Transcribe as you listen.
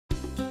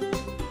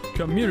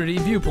Community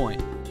Viewpoint.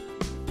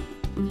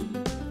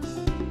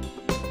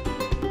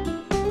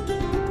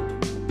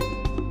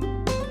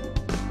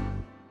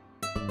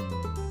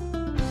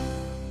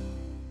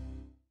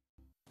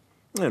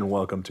 And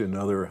welcome to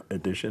another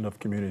edition of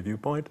Community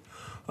Viewpoint.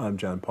 I'm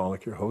John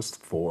Pawlak, your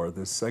host for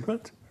this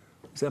segment.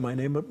 Is that my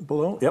name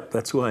below? Yep,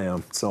 that's who I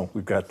am. So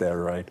we've got that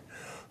right.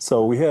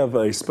 So we have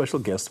a special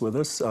guest with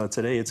us.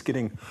 Today it's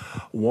getting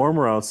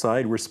warmer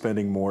outside. We're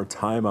spending more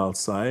time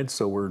outside,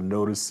 so we're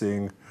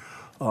noticing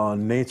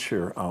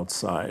nature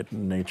outside.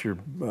 Nature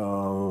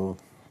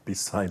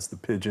besides the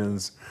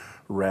pigeons,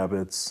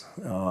 rabbits,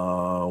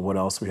 what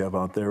else we have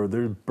out there?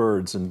 There's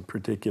birds in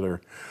particular.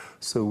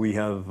 So we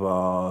have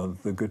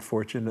the good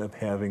fortune of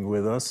having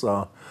with us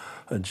a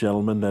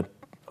gentleman that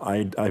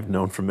I've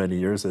known for many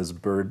years as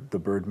the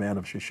Birdman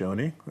of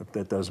Shoshone. If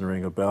that doesn't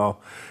ring a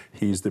bell,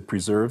 he's the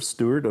preserve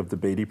steward of the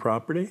Beatty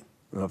property.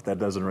 If that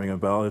doesn't ring a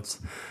bell,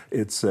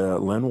 it's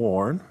Len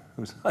Warren,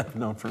 who I've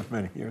known for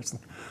many years.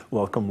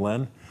 Welcome,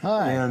 Len.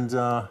 Hi. And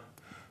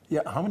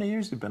yeah, how many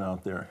years have you been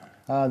out there?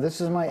 This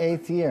is my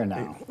 8th year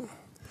now.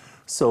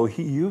 So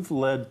you've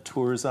led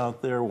tours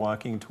out there,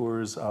 walking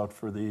tours out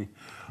for the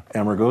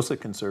Amargosa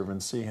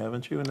Conservancy,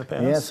 haven't you, in the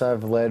past? Yes,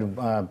 I've led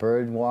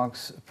bird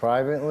walks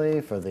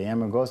privately for the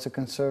Amargosa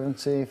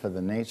Conservancy, for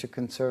the Nature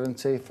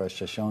Conservancy, for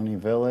Shoshone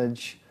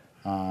Village,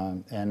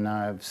 and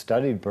I've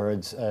studied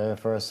birds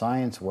for a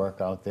science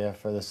work out there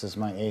this is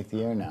my 8th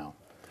year now.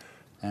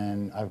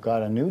 And I've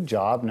got a new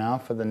job now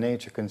for the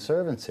Nature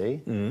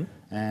Conservancy,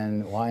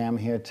 and why I'm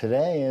here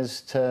today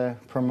is to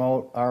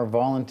promote our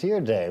Volunteer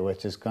Day,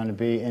 which is going to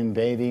be in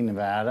Beatty,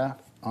 Nevada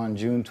on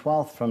June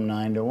 12th from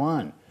 9 to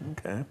 1.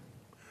 Okay.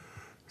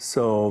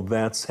 So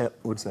that's,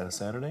 what's that, a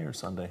Saturday or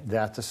Sunday?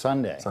 That's a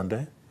Sunday.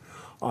 Sunday?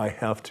 I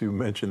have to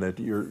mention that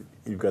you've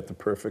got the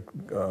perfect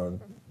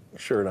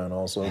shirt on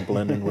also,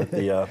 blending with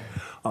the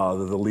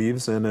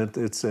leaves, and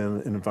it's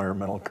an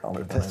environmental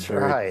color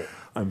that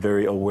I'm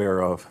very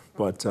aware of.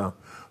 But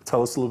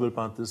tell us a little bit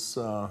about this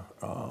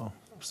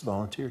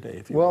Volunteer Day,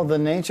 if you will. The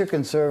Nature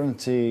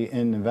Conservancy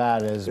in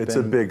Nevada it's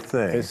a big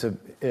thing.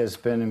 It's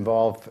been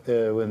involved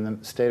with the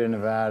state of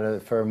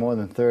Nevada for more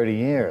than 30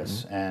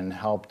 years and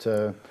helped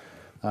to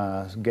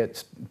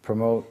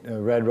promote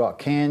Red Rock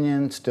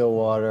Canyon,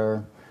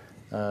 Stillwater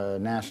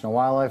National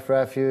Wildlife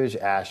Refuge,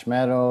 Ash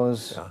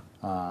Meadows. Yeah.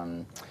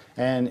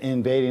 And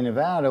in Beatty,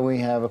 Nevada, we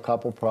have a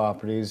couple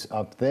properties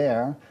up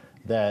there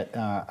that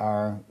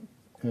are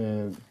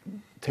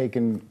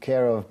taken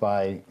care of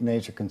by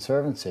Nature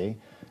Conservancy.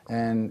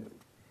 And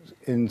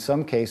in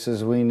some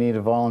cases, we need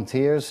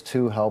volunteers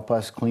to help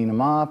us clean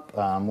them up.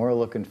 We're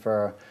looking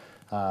for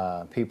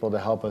people to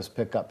help us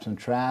pick up some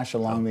trash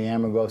along the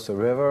Amargosa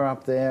River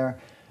up there.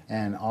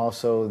 And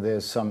also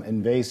there's some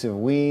invasive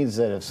weeds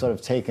that have sort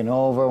of taken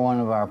over one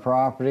of our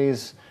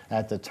properties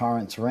at the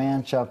Torrance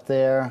Ranch up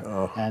there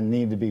and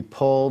need to be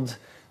pulled.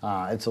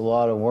 It's a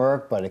lot of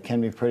work, but it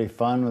can be pretty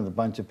fun with a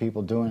bunch of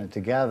people doing it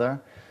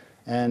together.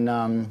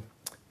 And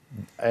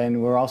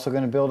we're also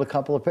going to build a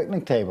couple of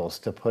picnic tables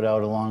to put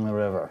out along the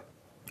river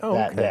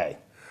that day.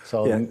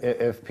 So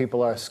if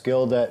people are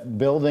skilled at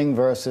building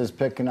versus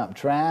picking up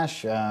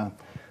trash,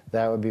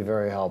 that would be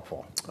very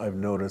helpful. I've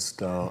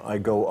noticed I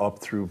go up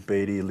through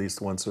Beatty at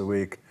least once a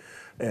week,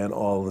 and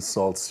all the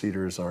salt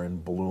cedars are in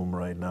bloom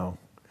right now.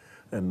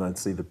 And I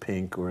see the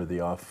pink or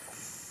the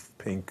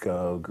off-pink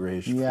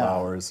grayish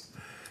flowers,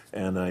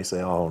 and I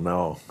say, oh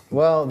no.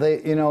 Well,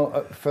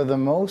 for the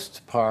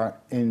most part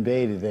in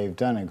Beatty, they've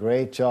done a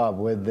great job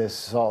with this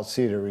salt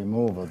cedar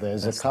removal.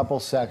 There's a couple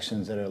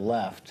sections that are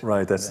left.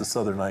 Right, that's the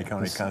Southern Nye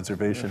County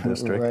Conservation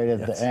District. Right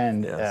at the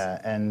end,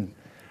 and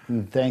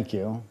thank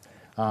you.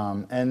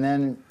 And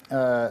then,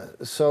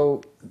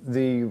 so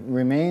the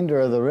remainder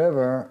of the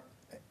river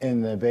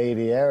in the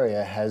Beatty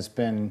area has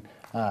been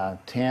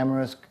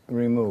tamarisk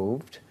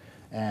removed,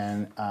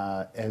 and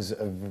is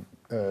a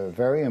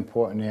very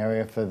important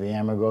area for the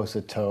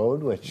Amargosa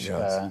toad, which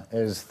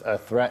is a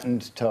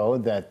threatened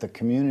toad that the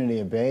community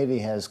of Beatty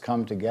has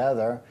come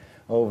together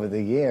over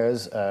the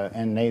years,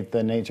 and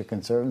the Nature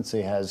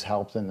Conservancy has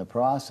helped in the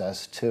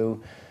process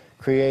to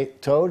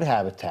create toad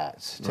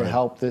habitats to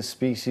help this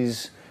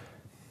species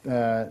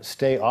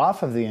stay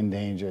off of the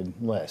endangered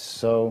list.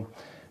 So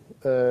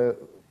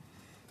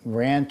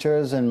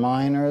ranchers and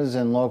miners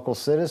and local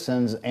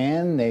citizens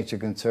and Nature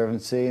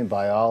Conservancy and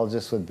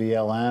biologists with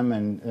BLM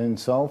and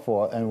so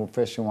forth and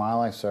Fish and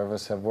Wildlife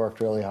Service have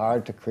worked really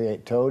hard to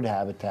create toad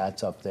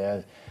habitats up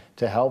there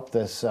to help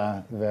this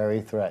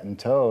very threatened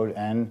toad,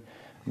 and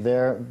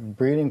they're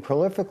breeding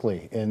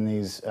prolifically in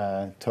these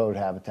toad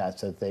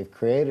habitats that they've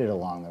created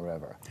along the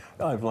river.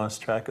 Oh, I've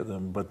lost track of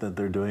them, but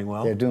they're doing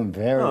well? They're doing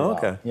very well.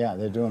 Okay. Yeah,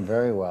 they're doing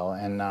very well.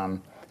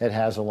 And it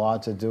has a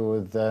lot to do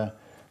with the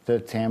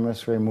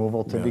tamarisk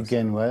removal to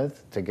begin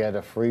with, to get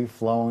a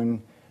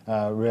free-flowing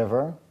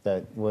river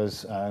that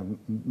was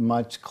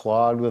much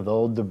clogged with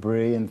old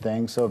debris and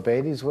things. So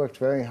Beatty's worked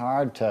very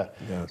hard to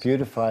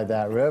beautify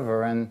that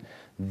river. And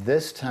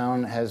this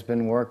town has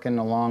been working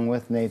along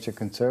with Nature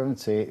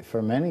Conservancy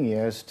for many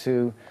years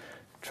to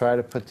try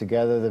to put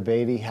together the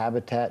Beatty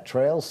Habitat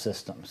Trails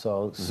system.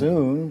 So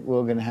soon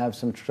we're going to have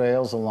some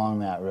trails along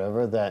that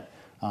river that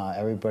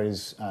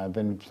everybody's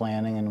been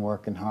planning and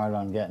working hard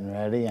on getting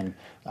ready, and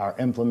our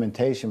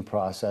implementation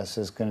process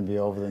is going to be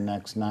over the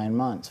next 9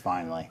 months,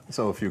 finally.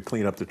 So if you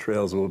clean up the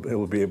trails,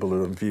 we'll be able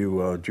to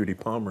view Judy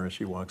Palmer as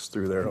she walks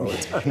through there all the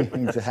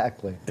time.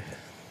 Exactly.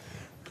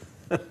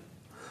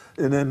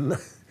 And then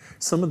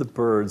some of the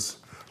birds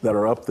that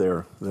are up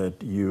there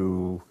that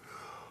you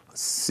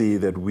see,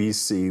 that we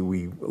see,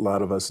 a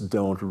lot of us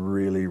don't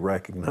really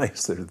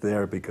recognize they're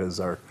there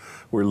because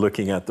we're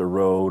looking at the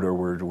road, or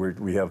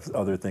we have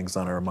other things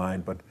on our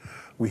mind. But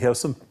we have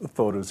some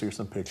photos here,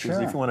 some pictures.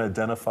 Sure. If you want to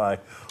identify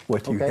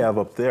what you have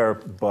up there,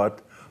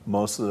 but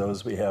most of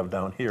those we have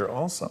down here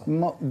also.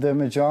 The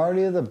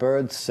majority of the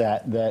bird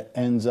set that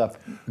ends up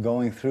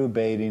going through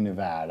Beatty,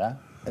 Nevada,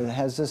 it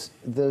has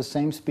the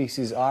same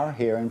species are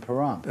here in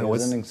Pahrump.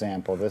 Here's an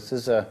example. This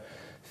is a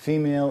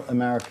female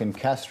American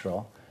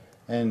kestrel,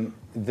 and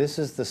this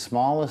is the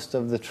smallest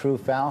of the true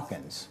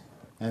falcons.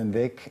 And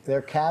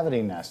they're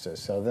cavity nesters,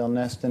 so they'll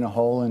nest in a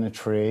hole in a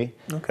tree.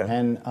 Okay.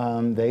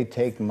 And they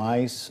take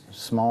mice,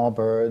 small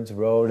birds,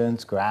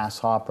 rodents,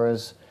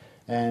 grasshoppers,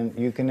 and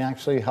you can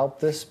actually help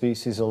this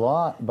species a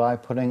lot by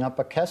putting up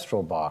a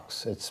kestrel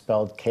box. It's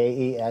spelled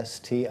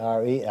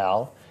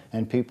Kestrel,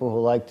 and people who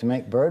like to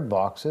make bird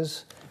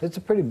boxes, it's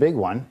a pretty big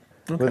one.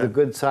 Okay. With a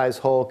good size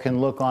hole,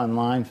 can look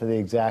online for the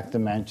exact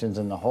dimensions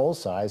and the hole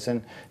size,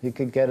 and you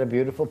could get a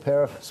beautiful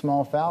pair of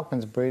small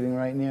falcons breeding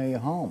right near your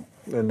home.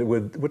 And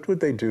what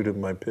would they do to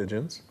my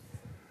pigeons?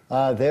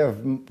 They're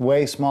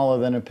way smaller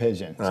than a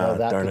pigeon, so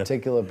that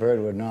particular bird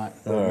would not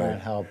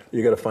help.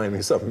 You got to find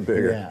me something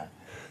bigger. Yeah.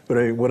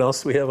 But what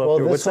else do we have up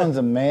here? Well, this one's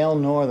a male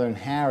northern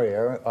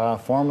harrier,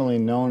 formerly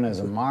known as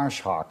a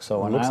marsh hawk. So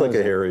when it looks like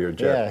a harrier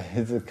jet. Yeah,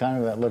 it's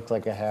it looks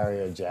like a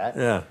harrier jet.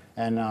 Yeah.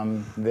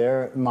 And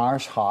they're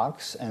marsh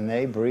hawks, and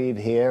they breed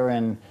here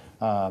in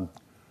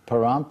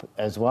Pahrump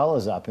as well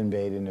as up in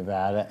Beatty,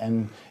 Nevada,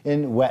 and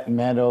in wet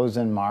meadows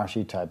and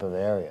marshy type of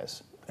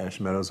areas. Ash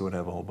Meadows would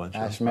have a whole bunch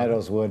of them. Ash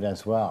Meadows would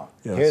as well.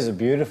 Yes. Here's a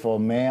beautiful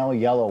male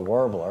yellow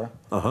warbler.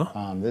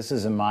 Uh-huh. This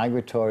is a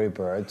migratory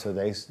bird, so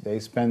they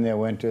spend their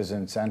winters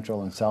in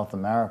Central and South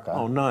America.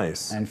 Oh,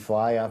 nice. And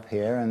fly up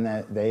here,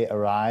 and they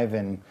arrive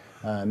in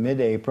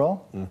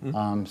mid-April,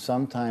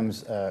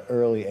 sometimes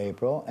early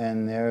April,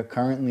 and they're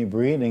currently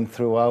breeding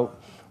throughout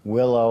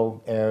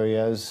willow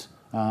areas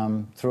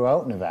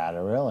throughout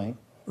Nevada, really.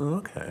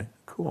 Okay,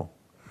 cool.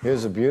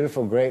 Here's a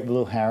beautiful great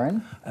blue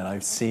heron. And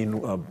I've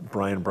seen,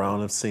 Brian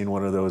Brown, I've seen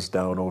one of those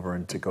down over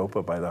in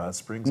Tecopa by the hot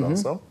springs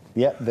also.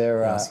 Yep,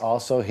 they're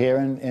also here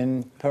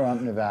in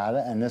Pahrump,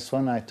 Nevada, and this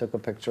one I took a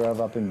picture of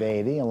up in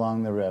Beatty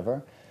along the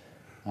river.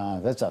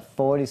 That's a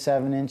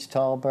 47-inch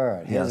tall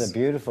bird. Here's a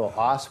beautiful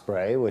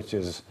osprey, which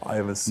is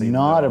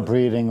not a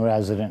breeding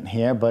resident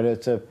here, but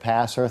it's a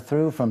passer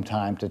through from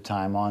time to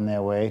time on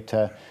their way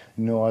to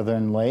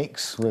northern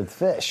lakes with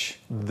fish.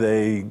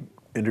 They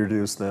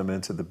introduced them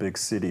into the big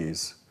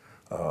cities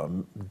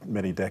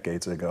many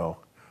decades ago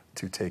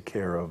to take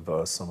care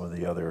of some of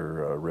the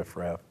other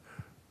riffraff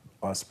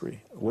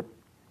osprey.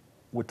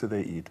 What do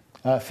they eat?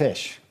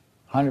 Fish.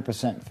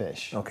 100%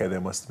 fish. Okay, they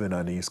must have been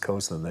on the East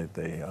Coast, and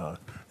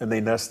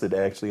they nested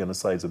actually on the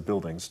sides of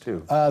buildings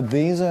too.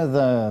 These are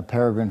the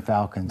peregrine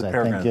falcons I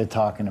think you're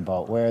talking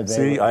about, where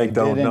they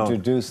did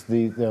introduce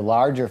the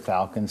larger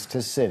falcons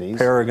to cities.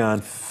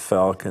 Peregrine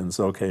falcons.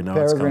 Okay, now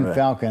it's coming Peregrine back.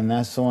 falcon.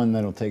 That's the one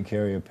that'll take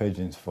care of your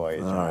pigeons for you,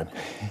 John. All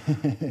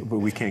right, but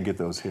we can't get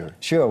those here.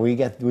 Sure, we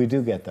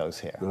do get those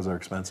here. Those are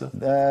expensive.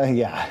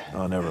 Yeah.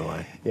 Oh, never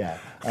mind. Yeah,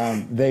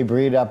 they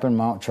breed up in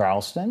Mount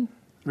Charleston.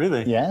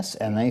 Really? Yes,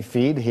 and they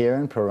feed here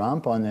in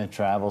Pahrump on their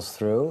travels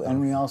through, and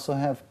we also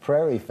have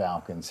prairie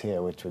falcons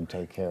here, which would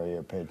take care of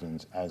your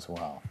pigeons as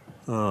well.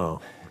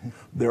 Oh,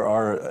 there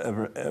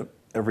are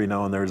every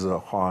now and there's a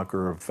hawk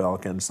or a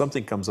falcon.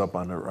 Something comes up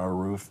on our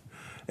roof,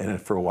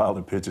 and for a while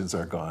the pigeons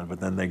are gone, but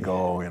then they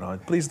go.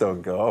 Please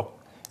don't go.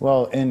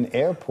 Well, in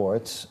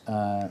airports,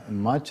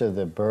 much of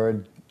the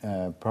bird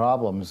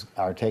problems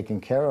are taken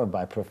care of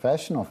by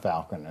professional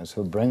falconers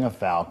who bring a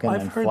falcon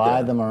and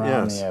fly them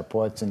around the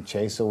airports and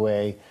chase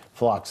away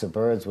flocks of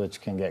birds,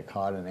 which can get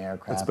caught in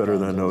aircraft. That's better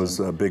than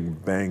those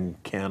big bang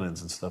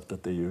cannons and stuff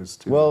that they use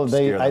to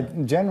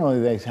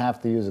generally they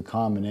have to use a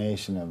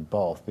combination of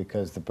both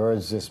because the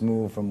birds just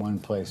move from one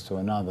place to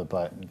another,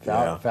 but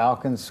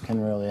falcons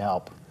can really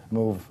help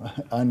move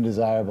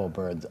undesirable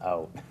birds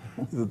out.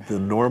 The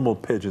normal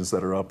pigeons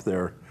that are up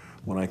there,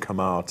 when I come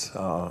out,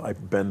 I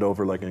bend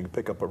over like I can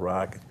pick up a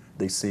rock.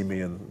 They see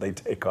me and they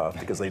take off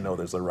because they know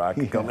there's a rock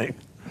coming.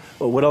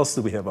 Well, what else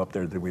do we have up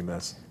there that we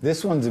miss?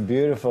 This one's a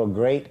beautiful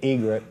great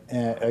egret.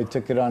 I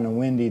took it on a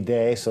windy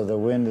day, so the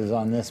wind is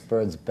on this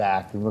bird's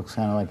back. It looks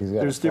kind of like he's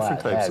got There's a flat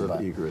different types head, of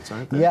egrets,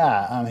 aren't there?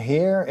 Yeah,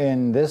 here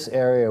in this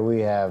area we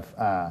have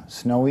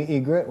snowy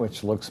egret,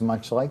 which looks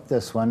much like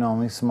this one,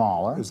 only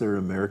smaller. Is there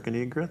American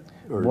egret?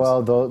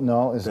 Well,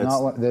 no, it's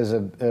not one. There's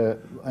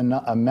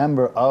a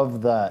member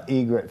of the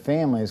egret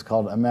family is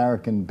called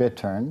American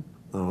bittern,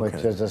 which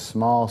is a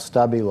small,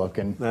 stubby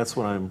looking. That's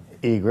what I'm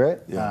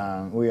egret.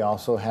 Yeah. We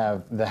also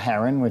have the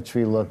heron, which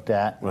we looked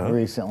at Uh-huh.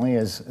 recently,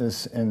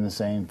 is in the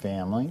same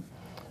family.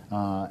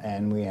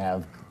 And we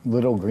have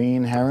little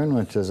green heron,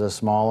 which is a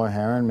smaller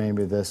heron,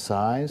 maybe this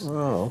size.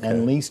 Oh, okay.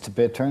 And least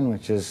bittern,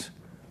 which is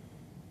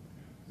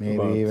maybe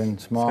About even 10 or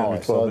smaller.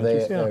 12 So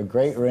inches, yeah. a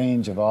great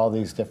range of all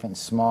these different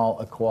small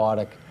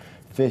aquatic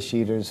fish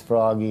eaters,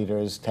 frog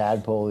eaters,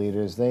 tadpole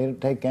eaters. They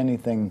take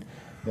anything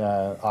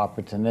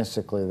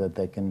opportunistically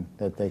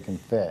that they can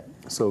fit.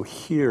 So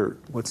here,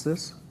 what's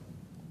this?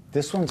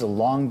 This one's a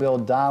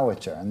long-billed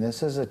dowitcher, and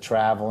this is a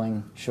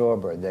traveling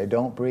shorebird. They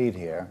don't breed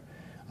here.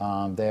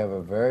 They have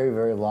a very,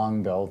 very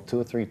long bill,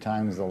 2 or 3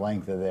 times the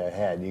length of their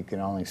head. You can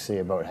only see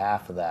about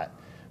half of that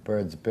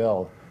bird's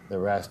bill. The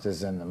rest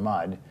is in the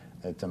mud.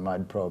 It's a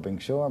mud-probing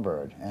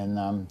shorebird,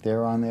 and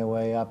they're on their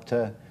way up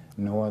to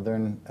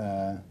northern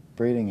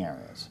breeding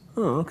areas.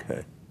 Oh,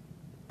 okay.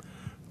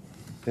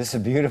 This is a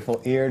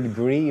beautiful eared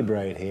grebe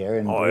right here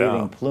in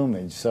breeding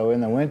plumage. So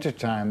in the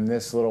wintertime,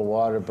 this little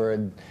water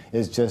bird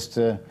is just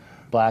a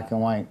black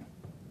and white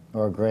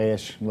or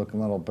grayish looking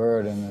little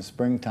bird. In the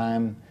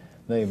springtime,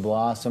 they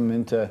blossom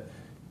into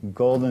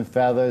golden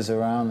feathers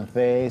around the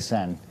face,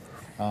 and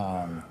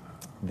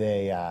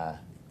they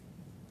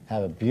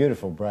have a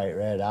beautiful bright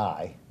red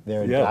eye.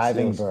 They're a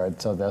diving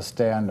bird, so they'll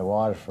stay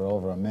underwater for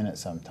over a minute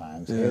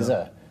sometimes. Yeah. Here's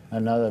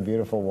another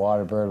beautiful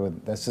water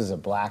bird. This is a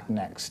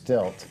black-necked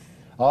stilt.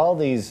 All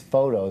these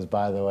photos,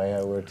 by the way,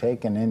 were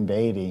taken in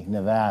Beatty,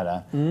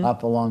 Nevada,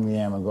 up along the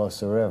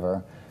Amargosa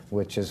River,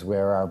 which is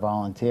where our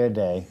volunteer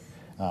day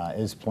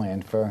is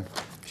planned for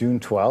June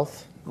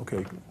 12th.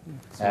 Okay,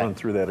 let's run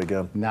through that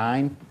again.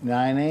 9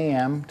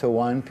 a.m. to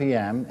 1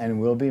 p.m., and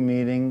we'll be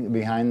meeting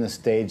behind the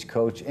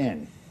Stagecoach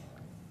Inn.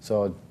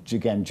 So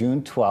again,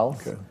 June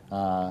 12th,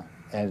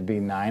 it'd be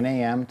 9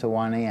 a.m. to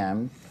 1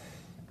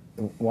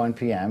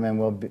 p.m., and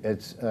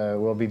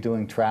we'll be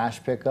doing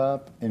trash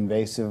pickup,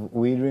 invasive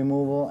weed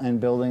removal, and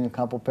building a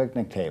couple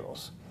picnic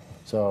tables.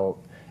 So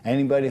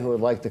anybody who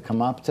would like to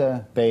come up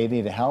to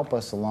Beatty to help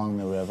us along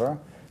the river,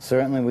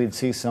 certainly we'd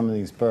see some of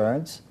these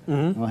birds.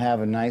 We'll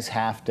have a nice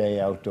half day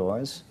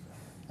outdoors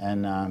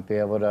and be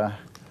able to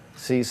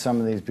see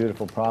some of these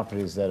beautiful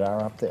properties that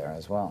are up there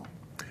as well.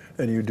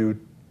 And you do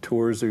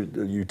tours, or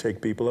do you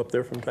take people up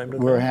there from time to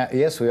time?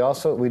 Yes,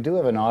 we do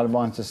have an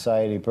Audubon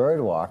Society bird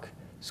walk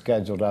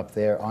scheduled up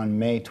there on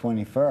May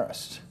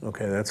 21st.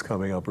 Okay, that's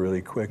coming up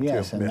really quick.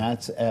 Yes, too. and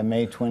that's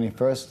May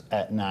 21st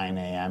at 9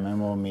 a.m.,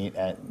 and we'll meet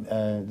at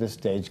the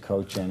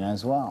Stagecoach Inn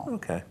as well.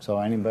 Okay. So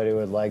anybody who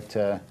would like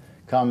to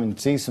come and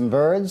see some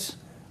birds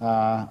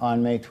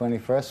on May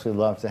 21st, we'd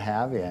love to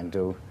have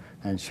you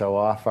and show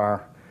off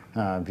our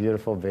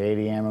beautiful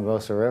Beatty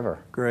Amargosa River.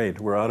 Great,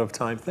 we're out of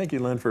time. Thank you,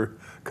 Len, for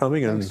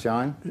coming. Thanks,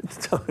 John.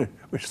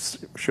 We're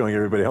showing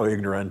everybody how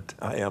ignorant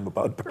I am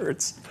about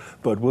birds.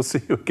 But we'll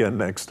see you again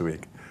next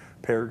week.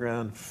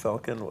 Peregrine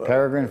falcon?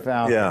 Peregrine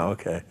falcon. Yeah,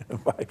 okay.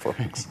 Bye,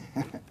 folks.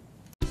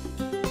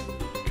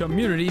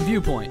 Community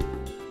Viewpoint.